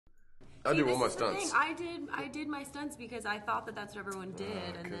I do all my stunts. I did my stunts because I thought that that's what everyone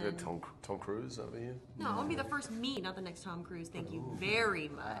did, and then Tom Cruise over here. No, I want to be the first me, not the next Tom Cruise. Thank you very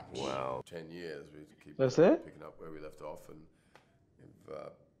much. Wow. 10 years we keep picking up where we left off, and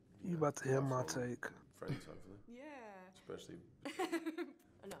you about to hear my take. Friends, hopefully. Yeah. Especially.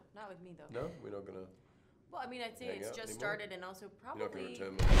 No, not with me though. No, we're not gonna. Well, I mean, I'd say it's just started, and also probably. You're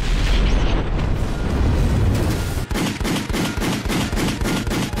not gonna return.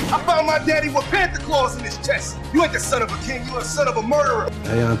 I found my daddy with Panther claws in his chest. You ain't the son of a king, you a son of a murderer.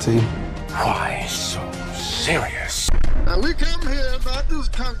 Hey, Auntie. Why so serious? And we come here not as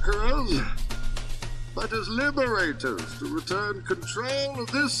conquerors, but as liberators to return control of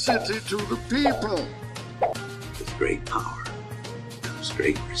this city to the people. With great power comes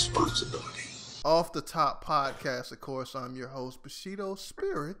great responsibility. Off the Top Podcast, of course, I'm your host, Bushido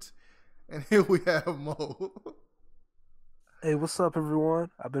Spirit, and here we have Mo. Hey, what's up,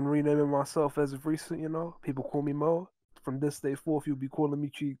 everyone? I've been renaming myself as of recent, you know. People call me Mo. From this day forth, you'll be calling me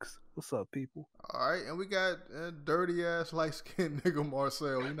Cheeks. What's up, people? All right, and we got dirty-ass, light-skinned nigga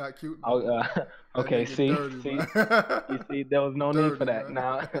Marcel. You're not cute. Okay, see, dirty, you see, there was no need for that.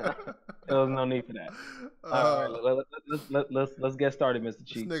 Now, there was no need for that. All right, let's get started, Mr.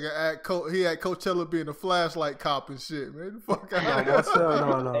 Cheeks. This nigga he at Coachella being a flashlight cop and shit, man. The fuck out.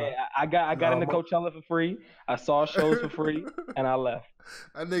 No. Hey, I got into Coachella for free. I saw shows for free, and I left.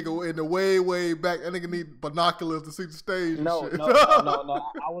 That nigga in the way back. That nigga need binoculars to see the stage. No.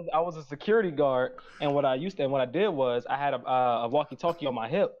 I was a security guard, and what I did was I had a walkie-talkie on my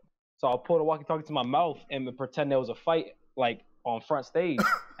hip, so I'll pull the walkie-talkie to my mouth and pretend there was a fight like on front stage,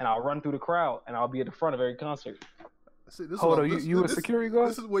 and I'll run through the crowd, and I'll be at the front of every concert. See, Hold on, you a security guard?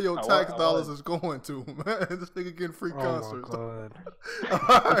 This is where your tax dollars is going to, man. This nigga getting free concerts. Oh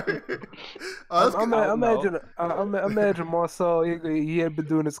my god! Imagine Marcel. He ain't been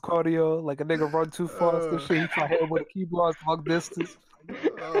doing his cardio. Like a nigga run too fast and shit. He try to hit with a keyboard long distance. I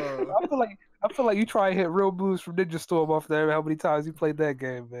feel like you try to hit real moves from Ninja Storm off there. How many times you played that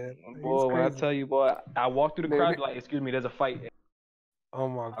game, man? Boy, when I tell you, boy, I walk through the crowd like, excuse me, there's a fight. Oh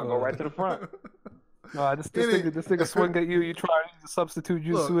my god! I'll go right to the front. No, this nigga swing at you. You try to substitute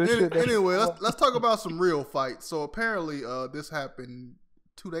jutsu and shit. Anyway, let's talk about some real fights. So apparently, this happened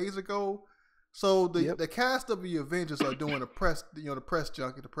 2 days ago. So the cast of the Avengers are doing the press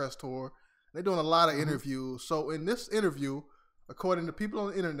junket, the press tour. They're doing a lot of interviews. So in this interview, according to people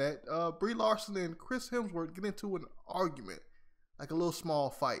on the internet, Brie Larson and Chris Hemsworth get into an argument, like a little small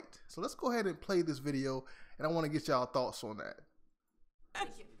fight. So let's go ahead and play this video, and I want to get y'all thoughts on that.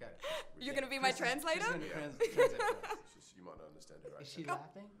 You're gonna be my translator? You might not understand it, right? Is she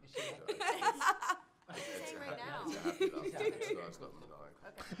laughing? What are you saying right now? It's not maniacal.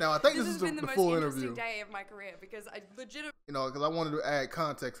 Okay. Now I think this has is been the the most full interesting interview. day of my career because I legitimately. Because I wanted to add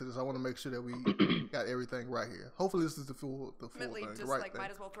context to this. I want to make sure that we got everything right here. Hopefully, this is the full thing. Just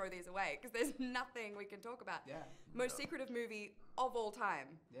might as well throw these away because there's nothing we can talk about. Yeah. Most secretive movie of all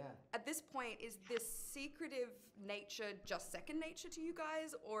time. Yeah. At this point, is this secretive nature just second nature to you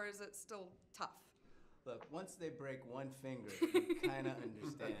guys, or is it still tough? Look, once they break one finger, you kind of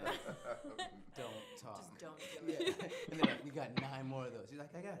understand. Don't talk. Just don't do it. Yeah. And then like, you got 9 more of those. You're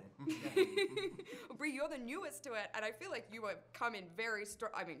like, I got it. Well, Brie, you're the newest to it, and I feel like you have come in very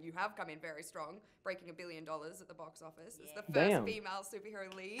strong. I mean, you have come in very strong, breaking $1 billion at the box office. It's the first female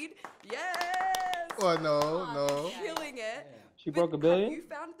superhero lead. Yes! Well, no. Killing it. Yeah. She broke $1 billion? Have you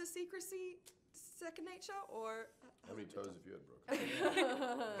found the secrecy second nature, or? How many toes have you had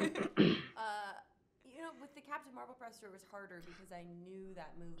broken? With the Captain Marvel press tour, it was harder because I knew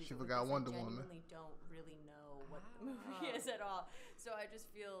that movie. She forgot Wonder Woman. I genuinely don't really know what the movie is at all. So I just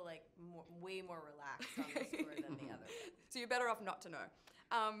feel like way more relaxed on this tour than the other. So you're better off not to know.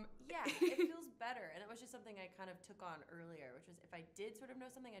 Yeah, it feels better. And it was just something I kind of took on earlier, which was if I did sort of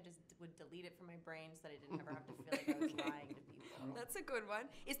know something, I just would delete it from my brain so that I didn't ever have to feel like I was lying to people. That's a good one.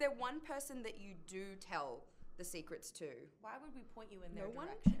 Is there one person that you do tell the secrets to? Why would we point you in their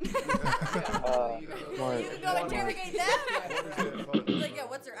direction? You can go interrogate them. Like,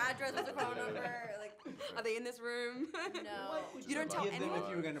 what's their address? What's their phone number? Like, are they in this room? No. You don't tell anyone. If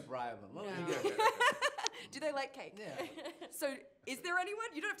you were gonna bribe them, what would you do? Do they like cake? Yeah. So, is there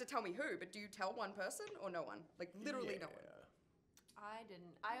anyone? You don't have to tell me who, but do you tell one person or no one? Like, literally no one. I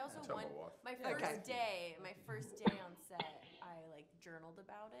didn't. I also went my first day on set. I journaled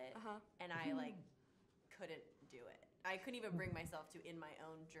about it, and I couldn't do it. I couldn't even bring myself to in my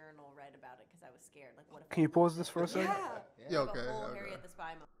own journal write about it because I was scared. Like, what if? Can you pause this for a second? Yeah. Okay. Harriet the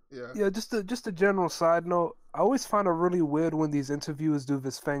Spy moment. Yeah. Just a general side note. I always find it really weird when these interviewers do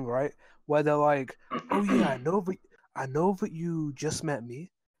this thing, right? Where they're like, "Oh yeah, I know, but you just met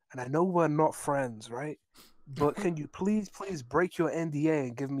me. and I know we're not friends, right? But can you please break your NDA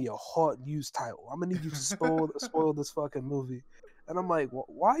and give me a hot news title? I'm gonna need you to spoil this fucking movie. And I'm like,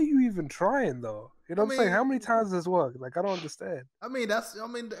 why are you even trying though? You know what I'm saying? How many times does this work? Like, I don't understand. I mean,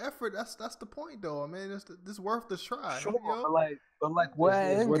 the effort. That's the point, though. I mean, it's worth the try. Sure, you know? but like,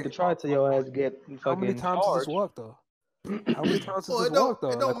 it's worth the try till your ass get fucking How many times does this work though? How many times does this work though?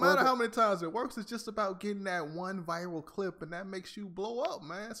 It don't matter how many times it works. It's just about getting that one viral clip, and that makes you blow up,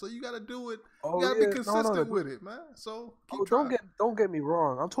 man. So you got to do it. You got to be consistent with it, man. So keep trying. Don't get me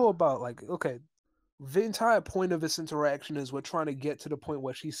wrong. I'm talking about like, okay, the entire point of this interaction is we're trying to get to the point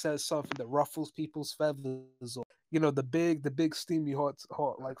where she says something that ruffles people's feathers, or the big steamy hot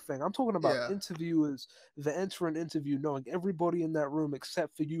like thing. I'm talking about interviewers that enter an interview knowing everybody in that room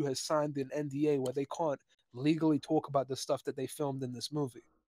except for you has signed an NDA where they can't legally talk about the stuff that they filmed in this movie.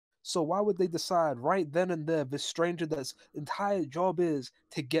 So why would they decide right then and there, this stranger that's entire job is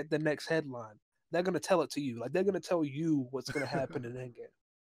to get the next headline? They're gonna tell it to you. Like, they're gonna tell you what's gonna happen in Endgame.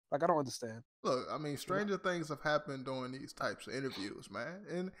 Like, I don't understand. Look, I mean, stranger things have happened during these types of interviews, man,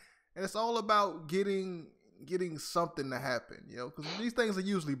 and it's all about getting something to happen, because these things are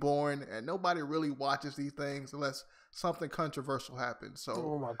usually boring, and nobody really watches these things unless something controversial happens. So,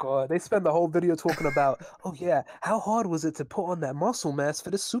 oh my god, they spend the whole video talking about, oh yeah, how hard was it to put on that muscle mass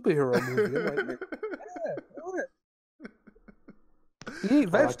for this superhero movie? I'm like, you eat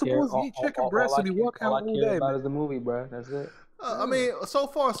vegetables, you eat chicken breasts, and you walk out all day. About is the movie, bro. That's it. I mean, so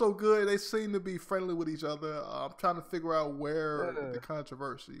far so good. They seem to be friendly with each other. I'm trying to figure out where the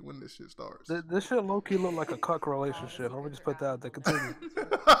controversy, when this shit starts. This shit low-key look like a cuck relationship. Let me just put that out there. Continue.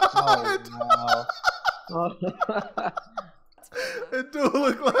 Oh, It do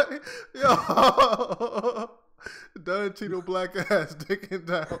look like, yo, Don Cheadle black ass dicking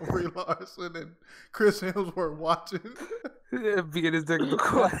down Brie Larson and Chris Hemsworth watching. Being his dick in the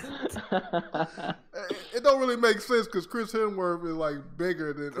corner. It don't really make sense because Chris Hemsworth is like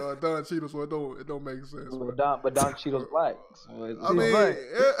bigger than Don Cheadle, so it don't make sense. But Don Cheadle's black. So I mean,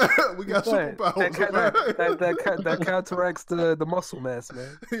 we got superpowers. That counteracts the muscle mass,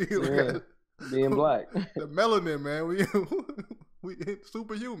 man. Being black. The melanin, man. We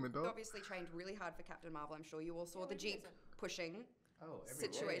superhuman, dog. Obviously trained really hard for Captain Marvel. I'm sure you all saw the Jeep pushing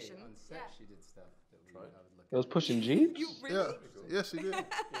situation. On set, she did stuff that I would look It was pushing Jeeps? You really? Yeah, she did.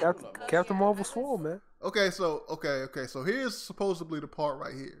 Captain Marvel swole, man. Okay, so here's supposedly the part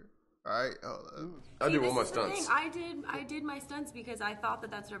right here. All right, I did all my stunts. I did my stunts because I thought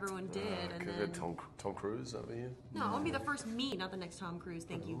that's what everyone did. And then Tom Cruise over here. No, I want to be the first me, not the next Tom Cruise.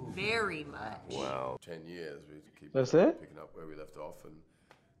 Thank you very much. Wow, 10 years we keep picking up where we left off, and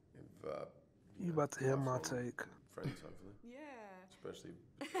you about to hear my take. Friends, hopefully. Yeah. Especially.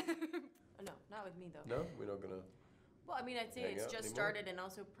 No, not with me though. No, we're not gonna. Well, I mean, I'd say it's just started and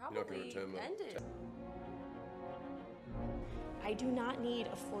also probably ended. I do not need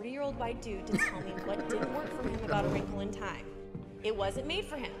a 40-year-old white dude to tell me what didn't work for him about A Wrinkle in Time. It wasn't made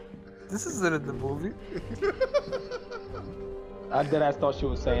for him. This isn't in the movie. I deadass thought she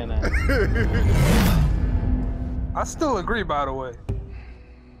was saying that. I still agree, by the way.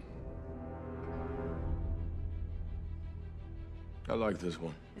 I like this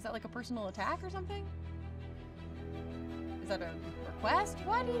one. Is that like a personal attack or something? Is that a request?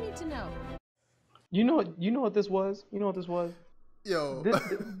 Why do you need to know? You know what this was? You know what this was? Yo, this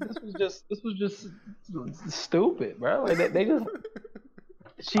was just stupid, bro. Like they just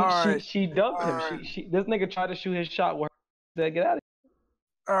she dubbed him. She this nigga tried to shoot his shot with her. Get out of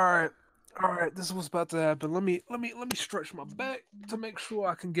here. All right. This is what's about to happen. Let me stretch my back to make sure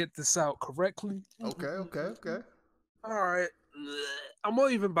I can get this out correctly. Okay. All right. I'm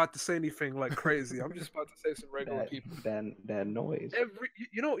not even about to say anything like crazy. I'm just about to say some regular people. That noise.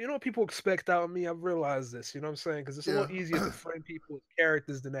 You know what people expect out of me? I've realized this. You know what I'm saying? Because it's a lot easier to frame people as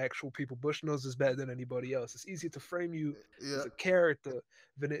characters than actual people. Bush knows this better than anybody else. It's easier to frame you as a character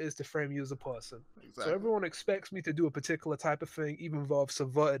than it is to frame you as a person. Exactly. So everyone expects me to do a particular type of thing, even though I've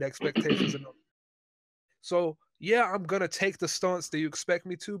subverted expectations. So yeah, I'm gonna take the stance that you expect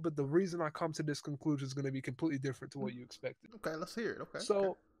me to, but the reason I come to this conclusion is gonna be completely different to what you expected. Okay, let's hear it. Okay.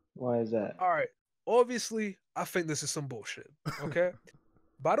 So why is that? All right. Obviously, I think this is some bullshit. Okay.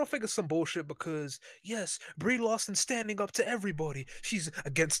 But I don't think it's some bullshit because, yes, Brie Larson standing up to everybody. She's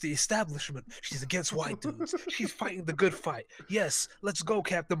against the establishment. She's against white dudes. She's fighting the good fight. Yes, let's go,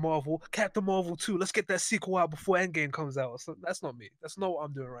 Captain Marvel. Captain Marvel 2. Let's get that sequel out before Endgame comes out. So that's not me. That's not what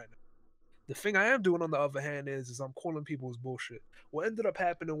I'm doing right now. The thing I am doing on the other hand is I'm calling people's bullshit. What ended up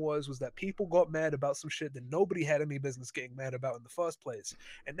happening was that people got mad about some shit that nobody had any business getting mad about in the first place.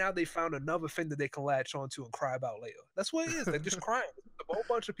 And now they found another thing that they can latch onto and cry about later. That's what it is. They're just crying. A whole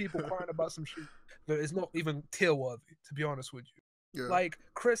bunch of people crying about some shit that is not even tear worthy, to be honest with you. Yeah. Like,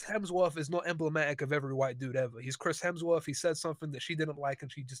 Chris Hemsworth is not emblematic of every white dude ever. He's Chris Hemsworth. He said something that she didn't like,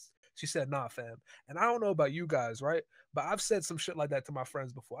 and she said, nah, fam. And I don't know about you guys, right? But I've said some shit like that to my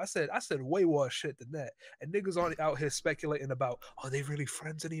friends before. I said way worse shit than that. And niggas aren't out here speculating about, are they really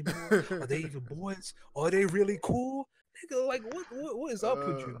friends anymore? Are they even boys? Are they really cool? Nigga, like, what is up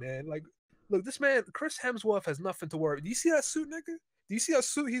with you, man? Like, look, this man, Chris Hemsworth, has nothing to worry. Do you see that suit, nigga? Do you see that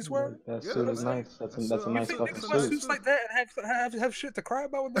suit he's wearing? That suit is nice. That's a nice fucking suit. Wear suits like that and have shit to cry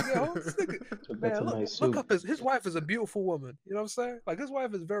about when they get home? Man, look up his wife is a beautiful woman. You know what I'm saying? Like, his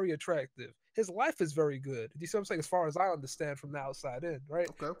wife is very attractive. His life is very good. Do you see what I'm saying? As far as I understand from the outside in, right?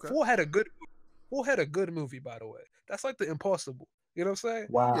 Okay. Four had a good movie, by the way. That's like The Impossible. You know what I'm saying?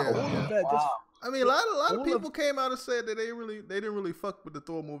 Wow. Yeah. All of that, just I mean, a lot of people came out and said that they didn't really fuck with the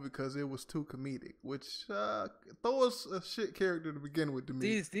Thor movie because it was too comedic. Which Thor's a shit character to begin with to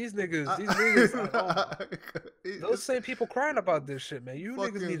me. These niggas, those same people crying about this shit, man. You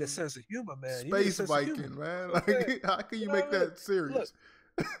niggas need a sense of humor, man. Space Viking, man. Like, how can you make that serious? Look,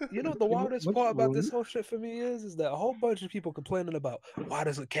 you know the wildest part about this whole shit for me is that a whole bunch of people complaining about why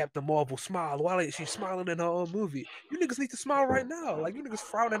doesn't Captain Marvel smile? Why is she smiling in her own movie? You niggas need to smile right now. Like, you niggas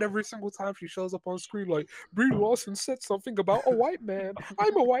frown at every single time she shows up on screen. Like, Brie Larson said something about a white man.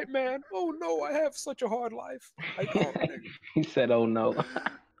 I'm a white man. Oh no, I have such a hard life. Like, oh, he said, "Oh no."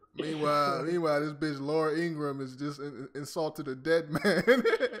 Meanwhile, this bitch Laura Ingraham is just insulted a dead man.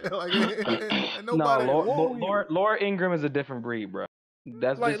 Like, and nobody. No, Laura Ingraham is a different breed, bro.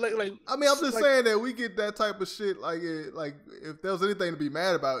 That's like I mean, I'm just saying that we get that type of shit. Like if there was anything to be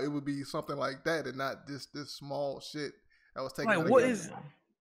mad about, it would be something like that, and not this small shit that was taken. Like, what is?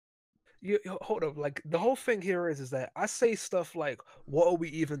 Hold up. Like, the whole thing here is that I say stuff like, what are we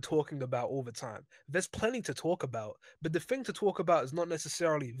even talking about all the time? There's plenty to talk about, but the thing to talk about is not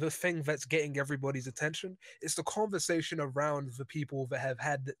necessarily the thing that's getting everybody's attention. It's the conversation around the people that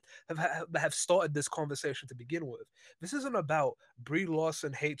have started this conversation to begin with. This isn't about Brie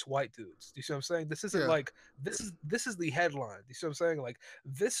Larson hates white dudes. Do you see what I'm saying? This isn't like, this is the headline. Do you see what I'm saying? Like,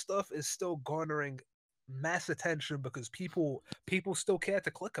 this stuff is still garnering mass attention because people still care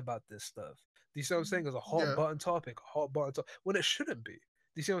to click about this stuff. Do you see what I'm saying? It's a hot button topic, when it shouldn't be. Do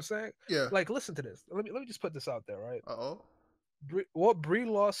you see what I'm saying? Yeah. Like, listen to this. Let me just put this out there, right? Uh-oh. What Brie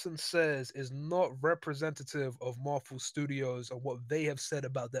Larson says is not representative of Marvel Studios or what they have said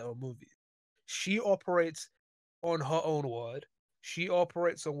about their own movie. She operates on her own word. She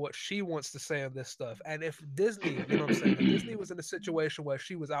operates on what she wants to say on this stuff. And if Disney, you know what I'm saying, if Disney was in a situation where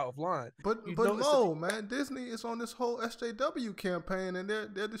she was out of line. But no, man, Disney is on this whole SJW campaign, and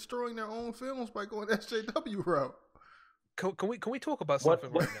they're destroying their own films by going SJW route. Can we talk about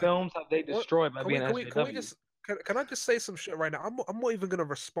something what right films have they destroyed by being SJW? Can I just say some shit right now? I'm not even gonna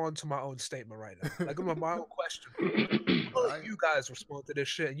respond to my own statement right now. Like, my own question. I'll let you guys respond to this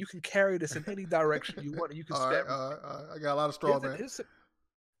shit, and you can carry this in any direction you want. And you can spare me. I got a lot of straw, man.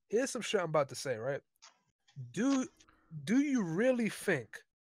 Here's some shit I'm about to say. Right? Do you really think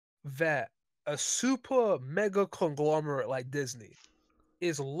that a super mega conglomerate like Disney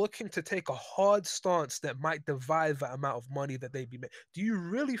is looking to take a hard stance that might divide the amount of money that they be making? Do you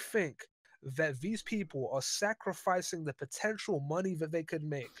really think that these people are sacrificing the potential money that they could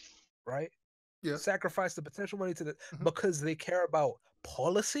make, right? Yeah. Sacrifice the potential money because they care about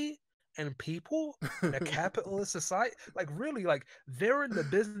policy and people in a capitalist society? Like, really, like, they're in the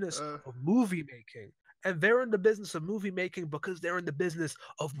business of movie making, and they're in the business of movie making because they're in the business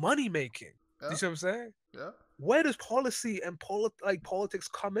of money making. Yeah. Do you see what I'm saying? Yeah. Where does policy and politics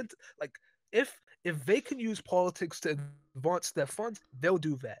come into? Like, if they can use politics to advance their funds, they'll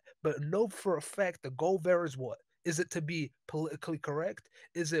do that. But know for a fact the goal there is what? Is it to be politically correct?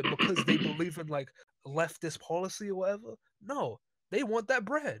 Is it because they believe in, like, leftist policy or whatever? No, they want that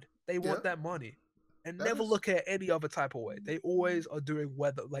bread. They want that money, and that never look at any other type of way. They always are doing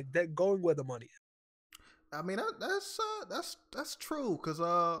they're going where the money is. I mean, that's true, because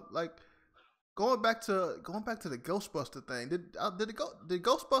like, Going back to the Ghostbuster thing, did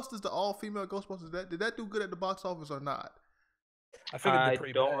Ghostbusters, the all female Ghostbusters, did that do good at the box office or not? I think it did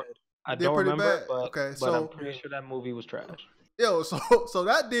pretty bad. I don't remember, but I'm pretty sure that movie was trash. Yo, so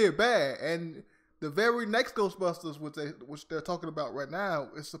that did bad, and the very next Ghostbusters, which they're talking about right now,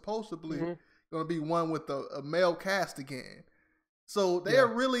 is supposedly going to be one with a male cast again. So they're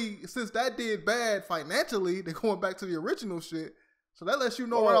really, since that did bad financially, they're going back to the original shit. So that lets you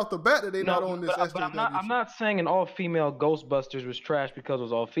know right off the bat that they're not on this SJW. But I'm not saying an all-female Ghostbusters was trash because it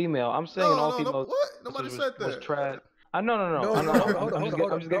was all-female. I'm saying an all-female Nobody said that. Was trash. No.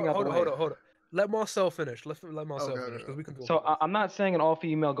 Hold on. Let Marcel finish. Let Marcel finish because we can. I'm not saying an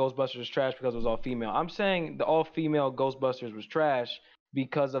all-female Ghostbusters was trash because it was all-female. I'm saying the all-female Ghostbusters was trash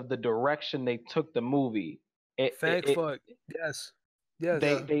because of the direction they took the movie. Yes.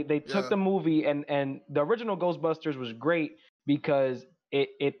 They took the movie and the original Ghostbusters was great because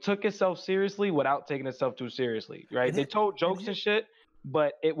it took itself seriously without taking itself too seriously, right? They told jokes and shit,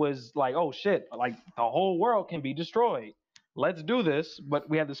 but it was like, oh shit, like the whole world can be destroyed. Let's do this. But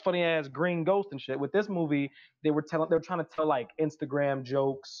we had this funny ass green ghost and shit. With this movie, they were trying to tell like Instagram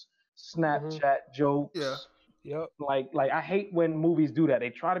jokes, Snapchat jokes. Yeah. Yep. Like I hate when movies do that. They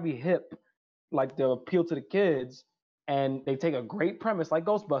try to be hip, like to appeal to the kids, and they take a great premise like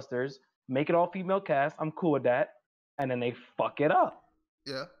Ghostbusters, make it all female cast. I'm cool with that, and then they fuck it up.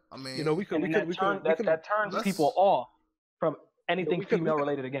 Yeah, I mean, that turns people off from anything female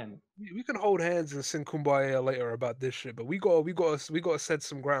related again. We can hold hands and sing Kumbaya later about this shit, but we got to set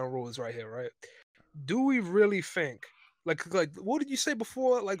some ground rules right here, right? Do we really think like what did you say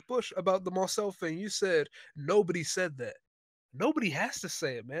before, like Bush, about the Marcel thing? You said nobody said that. Nobody has to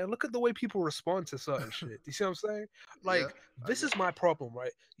say it, man. Look at the way people respond to certain shit. You see what I'm saying? Like, this is my problem,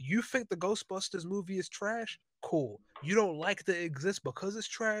 right? You think the Ghostbusters movie is trash? Cool. You don't like that it exists because it's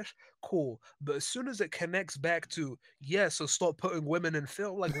trash? Cool. But as soon as it connects back to, so stop putting women in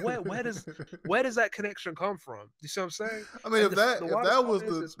film, like where does that connection come from? You see what I'm saying? I mean, if that was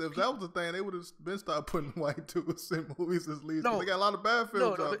the thing, they would have been started putting white dudes in movies as leads. They got a lot of bad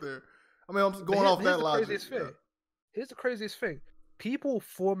films out there. I mean, I'm going off that logic. Here's the craziest thing. People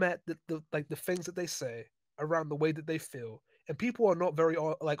format the things that they say around the way that they feel. And people are not very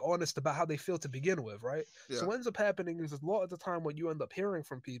honest about how they feel to begin with, right? Yeah. So what ends up happening is a lot of the time what you end up hearing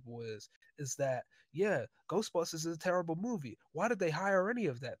from people is that, Ghostbusters is a terrible movie. Why did they hire any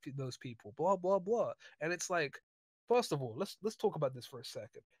of those people? Blah, blah, blah. And it's like, first of all, let's talk about this for a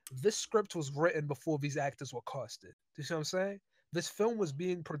second. This script was written before these actors were casted. Do you see what I'm saying? This film was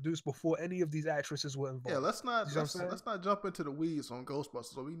being produced before any of these actresses were involved. Yeah, let's not jump into the weeds on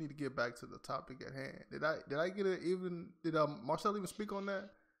Ghostbusters. So we need to get back to the topic at hand. Did I get it? Did Marcel even speak on that?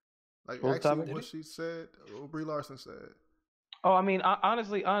 Like what she said, or Brie Larson said. Oh, I mean,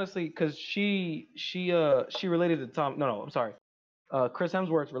 honestly, because she related to Tom. No, I'm sorry. Chris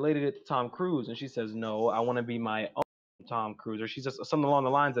Hemsworth related it to Tom Cruise, and she says, "No, I want to be my own Tom Cruise," or she says something along the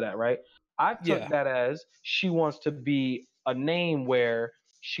lines of that, right? I took that as she wants to be a name where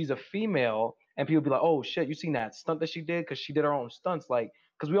she's a female and people be like, oh shit, you seen that stunt that she did? Because she did her own stunts. Like,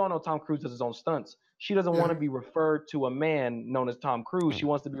 because we all know Tom Cruise does his own stunts. She doesn't want to be referred to a man known as Tom Cruise. She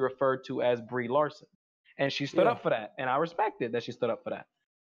wants to be referred to as Brie Larson. And she stood up for that. And I respected that she stood up for that.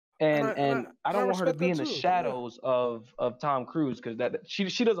 And I don't want her to be in the shadows of Tom Cruise, because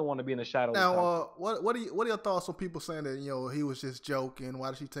she doesn't want to be in the shadows. Now, what are your thoughts on people saying that he was just joking?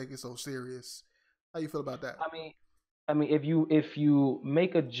 Why did she take it so serious? How you feel about that? I mean, if you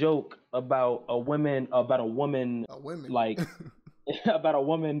make a joke about a woman like about a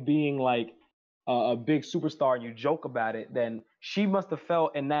woman being like a big superstar, and you joke about it, then she must have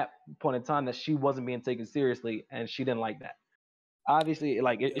felt in that point in time that she wasn't being taken seriously, and she didn't like that. Obviously,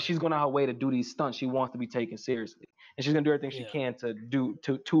 she's going on her way to do these stunts. She wants to be taken seriously, and she's gonna do everything she can to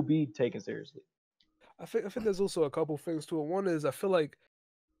be taken seriously. I think there's also a couple things to it. One is I feel like.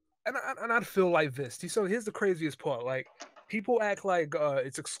 And I'd feel like this. So here's the craziest part. Like, people act like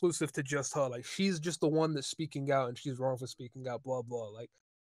it's exclusive to just her. Like, she's just the one that's speaking out and she's wrong for speaking out, blah, blah. Like,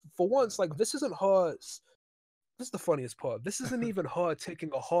 for once, like, this isn't her. This is the funniest part. This isn't even her taking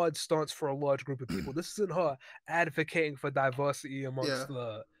a hard stance for a large group of people. This isn't her advocating for diversity amongst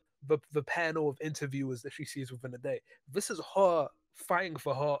the panel of interviewers that she sees within a day. This is her fighting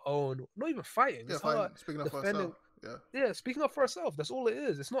for her own. Not even fighting. It's her speaking up for herself. Yeah, speaking up for herself. That's all it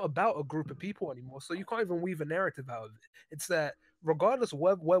is. It's not about a group of people anymore. So you can't even weave a narrative out of it. It's that regardless of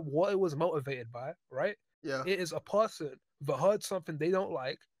what it was motivated by, right? Yeah. It is a person that heard something they don't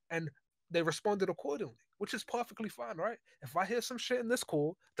like and they responded accordingly, which is perfectly fine, right? If I hear some shit in this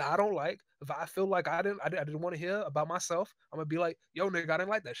call that I don't like, if I feel like I didn't want to hear about myself, I'm gonna be like, yo, nigga, I didn't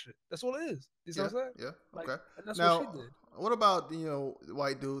like that shit. That's all it is. You know what I'm saying? Yeah. Like, okay. And that's now, what she did. What about the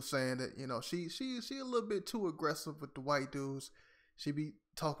white dude saying that she a little bit too aggressive with the white dudes? She be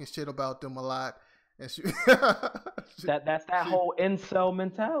talking shit about them a lot, and she that's that whole incel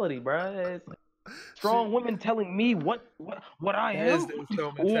mentality, bro. It's like strong women telling me what I am.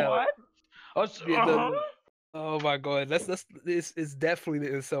 What? Oh my god, it's definitely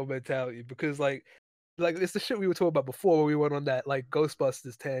the incel mentality, because like like it's the shit we were talking about before when we went on that like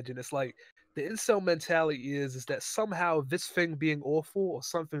Ghostbusters tangent. It's like the incel mentality is that somehow this thing being awful or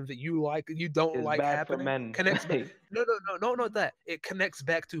something that you like you don't It's like bad happening for men. connects back. No, not that. It connects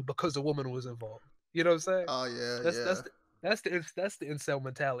back to because a woman was involved. You know what I'm saying? Oh yeah, that's the incel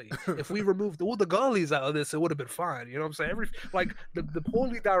mentality. If we removed all the girlies out of this, it would have been fine. You know what I'm saying? The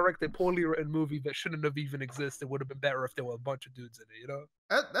poorly directed, poorly written movie that shouldn't have even existed would have been better if there were a bunch of dudes in it. You know?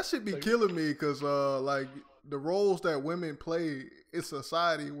 That should be killing me because like the roles that women play in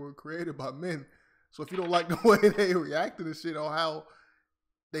society were created by men. So if you don't like the way they react to this shit or how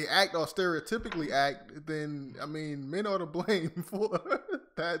they act or stereotypically act, then I mean men are to blame for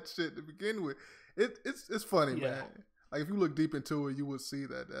that shit to begin with. It's funny, man. Like if you look deep into it, you would see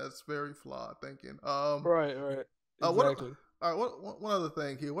that that's very flawed thinking. Right, exactly. All right, one other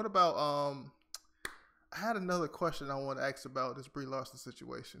thing here. What about I had another question I want to ask about this Brie Larson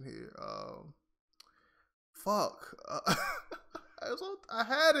situation here. I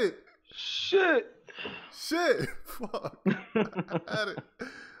had it. Shit. Fuck. I had it.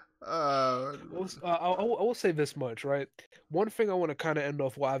 I will say this much, right? One thing I want to kind of end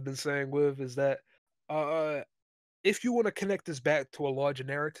off what I've been saying with is that if you want to connect this back to a larger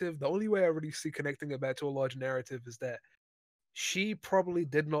narrative, the only way I really see connecting it back to a larger narrative is that she probably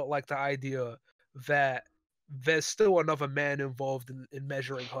did not like the idea that there's still another man involved in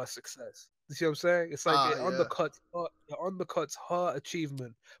measuring her success. You see what I'm saying? It's like it undercuts her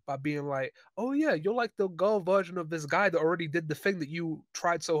achievement by being like, oh yeah, you're like the girl version of this guy that already did the thing that you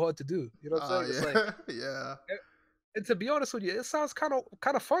tried so hard to do. You know what I'm saying? It's like, yeah. And to be honest with you, it sounds kind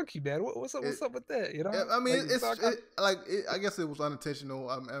of funky, man. What's up with that? You know? I mean, I guess it was unintentional.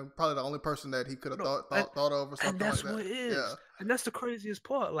 I'm probably the only person that he could have thought of or something. And that's like that. what it is. Yeah. And that's the craziest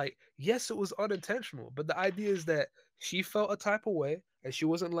part. Like, yes, it was unintentional, but the idea is that she felt a type of way and she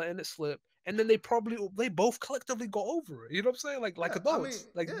wasn't letting it slip. And then they both collectively go over it. You know what I'm saying? Like adults.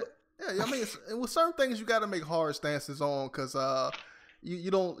 I mean, with certain things you got to make hard stances on because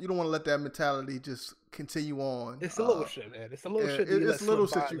you don't want to let that mentality just continue on. It's a little shit, man. It's a little shit. It's little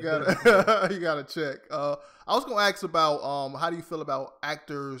shit you gotta check. I was gonna ask about how do you feel about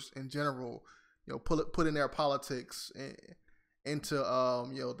actors in general? You know, putting their politics into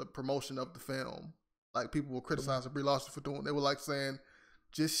the promotion of the film. Like people were criticizing Brie Larson for doing. They were like saying,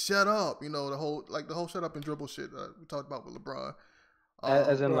 "Just shut up." You know, the whole shut up and dribble shit we talked about with LeBron.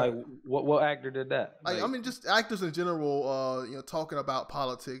 As in, like, what actor did that? Like, I mean, just actors in general, talking about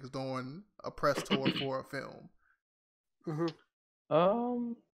politics during a press tour for a film. Mm-hmm.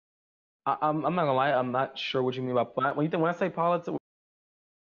 I'm not gonna lie, I'm not sure what you mean by when I say politics.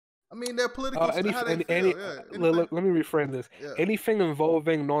 I mean, they're political. Let me reframe this. Yeah. Anything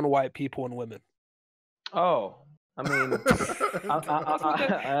involving non-white people and women. Oh. I mean, I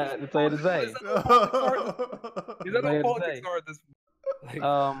to say to say. Is that no politics or this?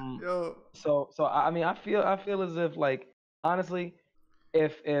 So I mean, I feel as if, like, honestly,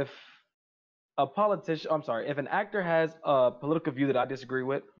 if a politician, if an actor has a political view that I disagree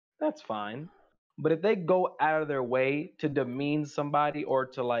with, that's fine. But if they go out of their way to demean somebody or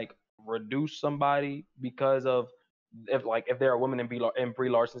to like reduce somebody because of if they're a woman in Brie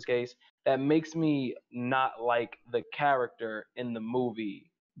Larson's case, that makes me not like the character in the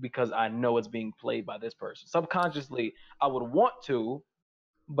movie because I know it's being played by this person. Subconsciously, I would want to,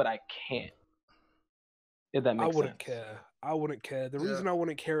 but I can't. If that makes sense. I wouldn't care. The reason I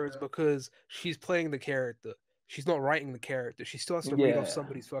wouldn't care is because she's playing the character. She's not writing the character. She still has to read off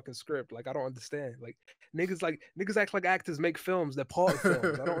somebody's fucking script. Like, I don't understand. Like niggas act like actors make films. They're part of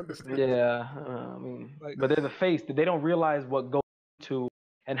films. I don't understand. Yeah, I mean, but they're the face. They don't realize what goes into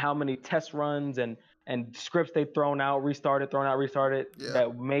and how many test runs and scripts they've thrown out, restarted,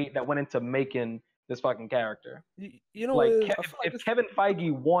 that went into making this fucking character. You know, like if Kevin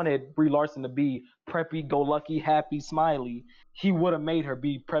Feige wanted Brie Larson to be preppy, go lucky, happy, smiley, he would have made her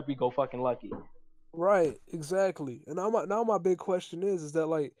be preppy, go fucking lucky. Right, exactly. And now my big question is that,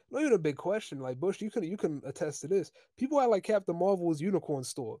 like, not even a big question, like, Bush, you can attest to this. People act like Captain Marvel's Unicorn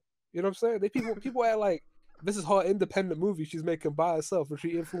Store. You know what I'm saying? People act like this is her independent movie she's making by herself, where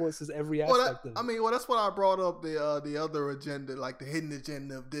she influences every aspect of it. I mean, that's what I brought up the other agenda, like the hidden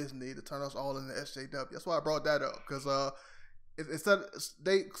agenda of Disney to turn us all into SJW. That's why I brought that up because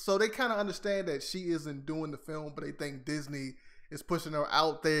they kind of understand that she isn't doing the film, but they think Disney is pushing her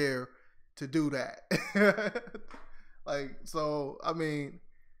out there to do that. Like, so I mean,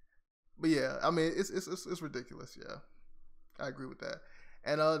 but yeah, I mean it's ridiculous. Yeah, I agree with that.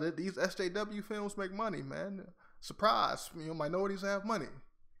 And these SJW films make money, man. Surprise, minorities have money.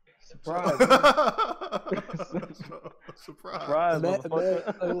 Surprise. Surprise. Like,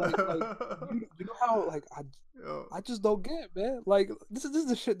 you know how like I just don't get, man. Like this is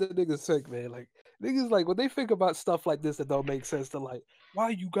the shit that niggas think, man. Like niggas like when they think about stuff like this that don't make sense, they're like, why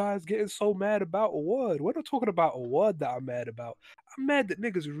are you guys getting so mad about award? We're not talking about award that I'm mad about. I'm mad that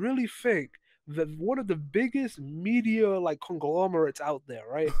niggas really think that one of the biggest media like conglomerates out there,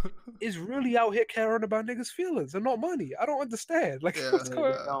 right, is really out here caring about niggas' feelings and not money. I don't understand. Like, what's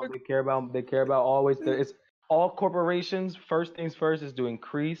going on? They care about always. It's all corporations. First things first is to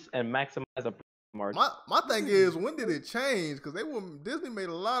increase and maximize a margin. My thing is, when did it change? Because Disney made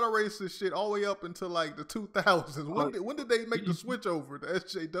a lot of racist shit all the way up until like the 2000s. When did they make the switch over to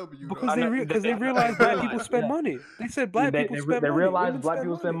SJW? Because they realized black people spend money. They said black people spend money. They realized black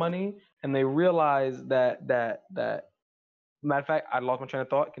people spend money, and they realized that. Matter of fact, I lost my train of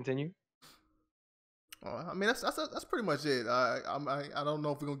thought. Continue. I mean, that's pretty much it. I don't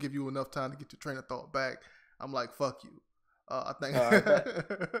know if we're gonna give you enough time to get your train of thought back. I'm like, fuck you. I think.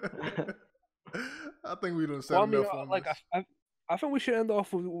 I think we done said enough on this. I think we should end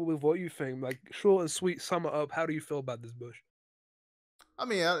off with what you think. Like, short and sweet, sum it up. How do you feel about this, Bush? I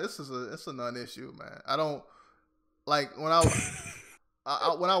mean, it's a non-issue, man. I don't like when I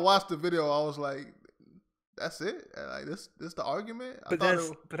when I watched the video, I was like, that's it. Like this the argument. But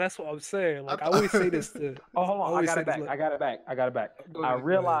that's what I'm saying. Like I always say this to. Oh, hold on. I got it back. I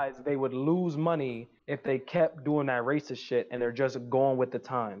realized they would lose money if they kept doing that racist shit, and they're just going with the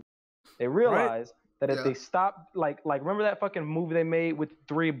time. They realized that if they stopped, like remember that fucking movie they made with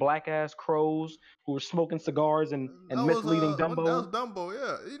 3 black ass crows who were smoking cigars and misleading Dumbo. That was Dumbo,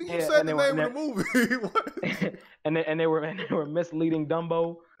 yeah. You said the name of the movie. and they were misleading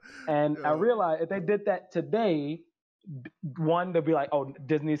Dumbo. And I realized if they did that today, one, they'll be like, oh,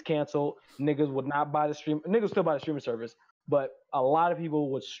 Disney's canceled. Niggas would not buy the stream. Niggas still buy the streaming service, but a lot of people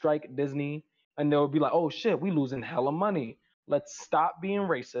would strike Disney, and they would be like, oh shit, we losing hella money. Let's stop being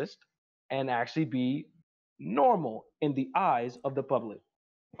racist and actually be normal in the eyes of the public.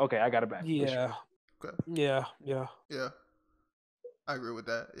 Okay, I got it back. Yeah. Okay. Yeah. I agree with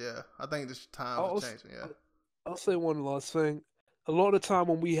that. Yeah. I think this time is changing, yeah. I'll say one last thing. A lot of the time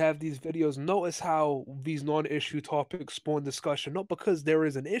when we have these videos, notice how these non-issue topics spawn discussion, not because there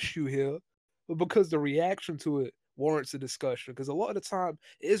is an issue here, but because the reaction to it warrants a discussion. Because a lot of the time,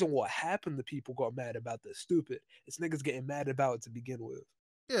 it isn't what happened that people got mad about that's stupid. It's niggas getting mad about it to begin with.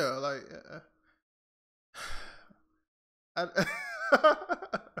 Yeah, like... I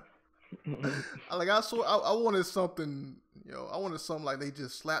wanted something, I wanted something like they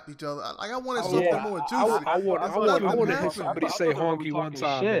just slapped each other. I wanted something more juicy. I wanted to hear somebody say honky one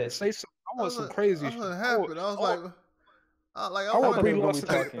time. Man. Say some. I want some crazy shit. I was like, I want Brie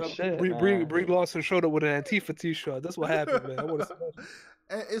Larson. Brie Larson showed up with an Antifa T-shirt. That's what happened, man. I want to say that.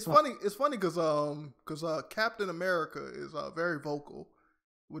 And it's funny because Captain America is very vocal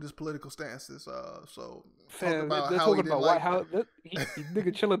with his political stances. So talking about how he didn't like White House. He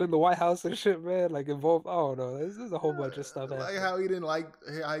nigga chilling in the White House and shit, man. Like involved. I don't know. There's a whole bunch of stuff. Like how he don't like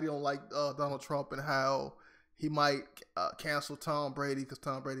Donald Trump and how he might cancel Tom Brady because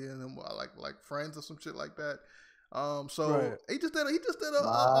Tom Brady and him are like friends or some shit like that. He just did an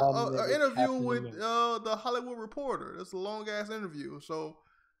interview with the Hollywood Reporter. It's a long ass interview. So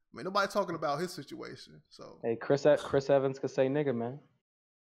I mean, nobody talking about his situation. So hey, Chris Evans could say nigga, man.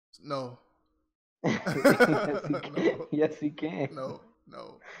 No. Yes, he can. No.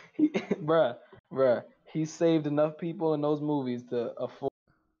 Bruh. He saved enough people in those movies to afford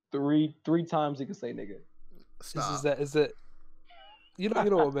three times he could say nigga. Stop. Is that? You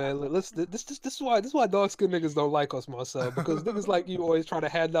know what, man? This is why dark skinned niggas don't like us, Marcel, because niggas like you always try to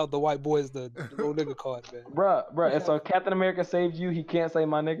hand out the white boys the little nigga card, man. Bruh. And so Captain America saved you. He can't say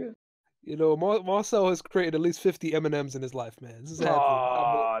my nigga. You know, Marcel has created at least 50 M&Ms in his life, man. This is happening.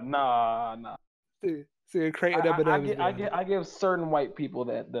 Oh, nah. See, created M&Ms. I give certain white people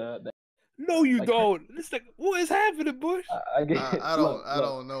that. No, you don't. It's like, what is happening, Bush? I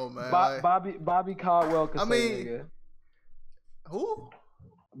don't know, man. Bobby Caldwell could say nigga. Who?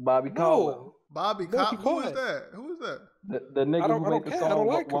 Bobby Caldwell. Bobby Caldwell. Who is that? Who is that? The nigga who made the song.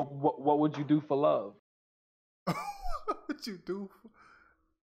 What would you do for love?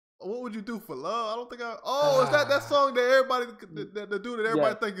 What would you do for love? I don't think is that song that everybody, the dude that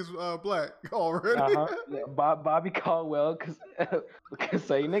everybody think is black already? Yeah, Bobby Caldwell, cause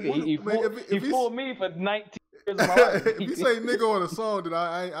say nigga, he fooled me for 19 years of my life. If you say nigga on a song, then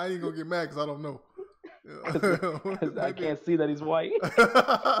I ain't gonna get mad because I don't know. Cause I can't see that he's white.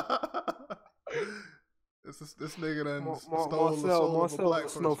 This nigga done stole the soul of a black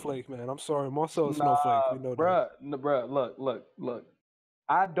snowflake, man. I'm sorry, Marcel Snowflake. We know bruh, look.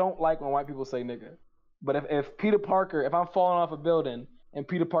 I don't like when white people say nigga. But if Peter Parker, if I'm falling off a building and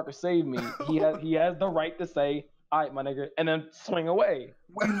Peter Parker saved me, he has the right to say, "All right, my nigga," and then swing away.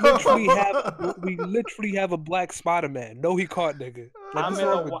 We literally have a black Spider-Man. No, he caught nigga. Like,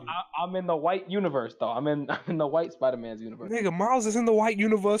 I'm in the white universe though. I'm in the white Spider-Man's universe. Nigga, Miles is in the white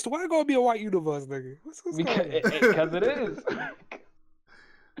universe. Why gonna be a white universe, nigga? Because it is.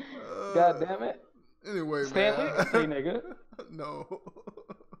 God damn it. Anyway, Stanley man. can say nigga. No.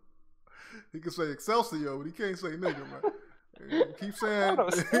 He can say Excelsior, but he can't say nigga, man. Keep saying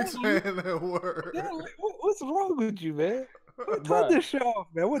that word. Yeah, what's wrong with you, man? Cut this show off,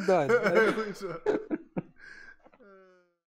 man. We're done.